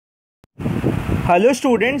Hello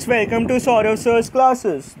students, welcome to SOURAV sir's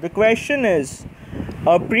classes. The question is,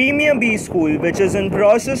 a Premier B school which is in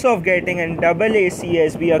process of getting an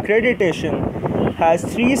AACSB accreditation has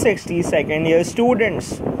 360 second year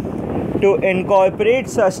students. To incorporate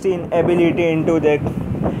sustainability into the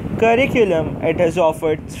curriculum, it has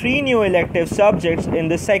offered 3 new elective subjects in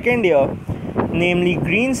the second year, namely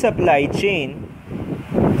Green Supply Chain,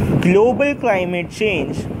 Global Climate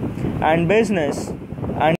Change and Business,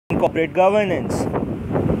 and Corporate Governance.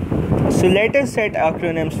 So let us set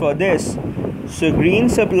acronyms for this. So Green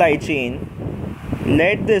Supply Chain,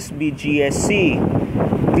 let this be GSC,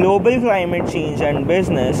 Global Climate Change and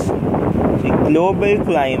Business, Global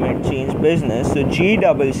Climate Change Business, so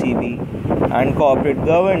GCCB, and Corporate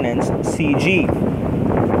Governance, CG.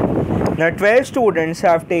 Now 12 students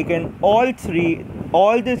have taken all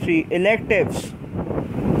the three electives.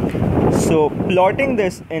 So plotting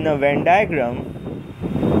this in a Venn diagram,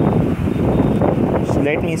 so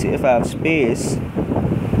let me see if I have space.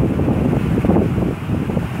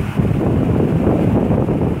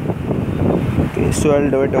 Okay, so I'll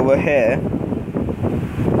do it over here.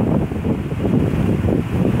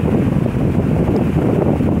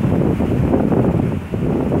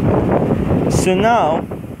 So now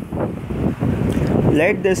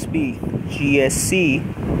let this be GSC,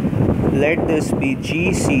 let this be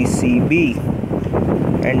GCCB,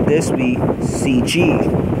 and this be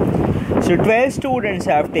CG. So 12 students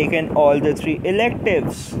have taken all the 3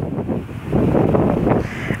 electives,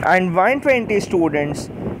 and 120 students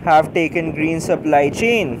have taken Green Supply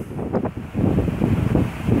Chain.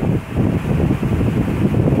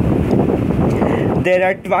 There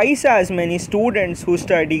are twice as many students who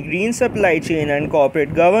study Green Supply Chain and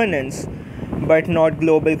Corporate Governance, but not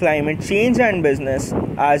Global Climate Change and Business,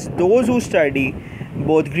 as those who study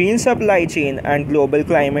both Green Supply Chain and Global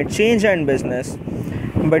Climate Change and Business,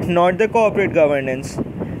 but not the Corporate Governance,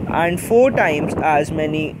 and 4 times as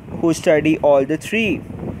many who study all the 3.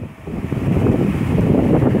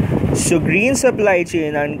 So Green Supply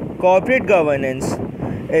Chain and Corporate Governance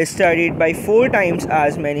is studied by 4 times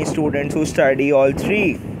as many students who study all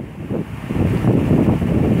 3.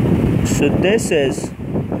 So this is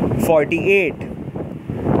 48.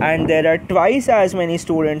 And there are twice as many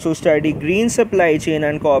students who study Green Supply Chain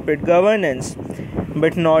and Corporate Governance,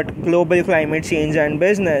 but not Global Climate Change and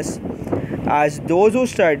Business, as those who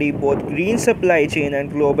study both Green Supply Chain and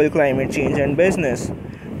Global Climate Change and Business,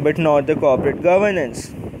 but not the Corporate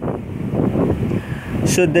Governance.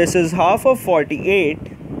 So this is half of 48,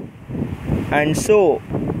 and so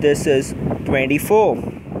this is 24.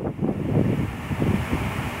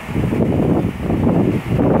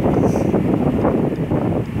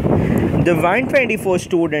 The 124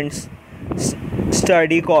 students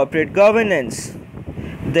study Corporate Governance.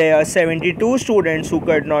 There are 72 students who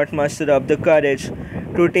could not muster up the courage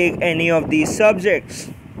to take any of these subjects.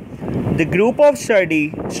 The group of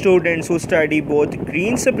students who study both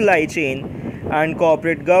Green Supply Chain and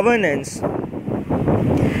Corporate Governance,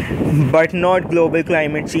 but not Global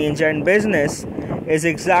Climate Change and Business, is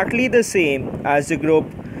exactly the same as the group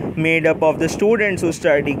made up of the students who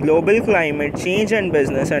study Global Climate Change and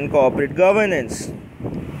Business and Corporate Governance.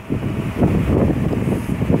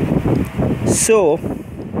 So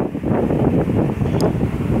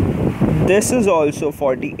this is also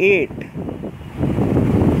 48.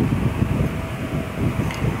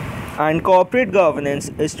 And Corporate Governance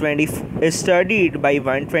is studied by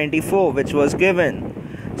 124, which was given.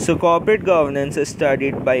 So Corporate Governance is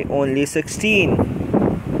studied by only 16.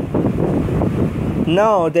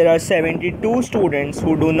 Now there are 72 students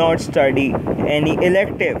who do not study any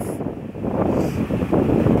elective.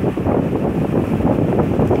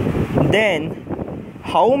 Then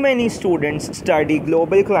how many students study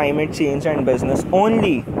Global Climate Change and Business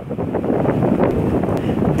only?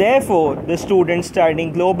 Therefore, the students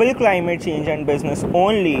studying Global Climate Change and Business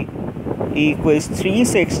only equals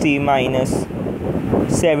 360 minus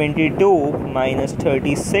 72 minus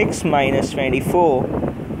 36 minus 24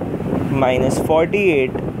 minus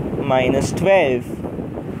 48 minus 12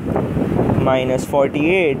 minus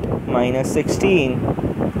 48 minus 16,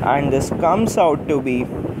 and this comes out to be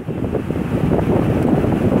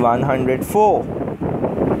 104.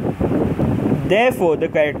 Therefore, the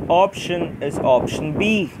correct option is option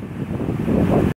B.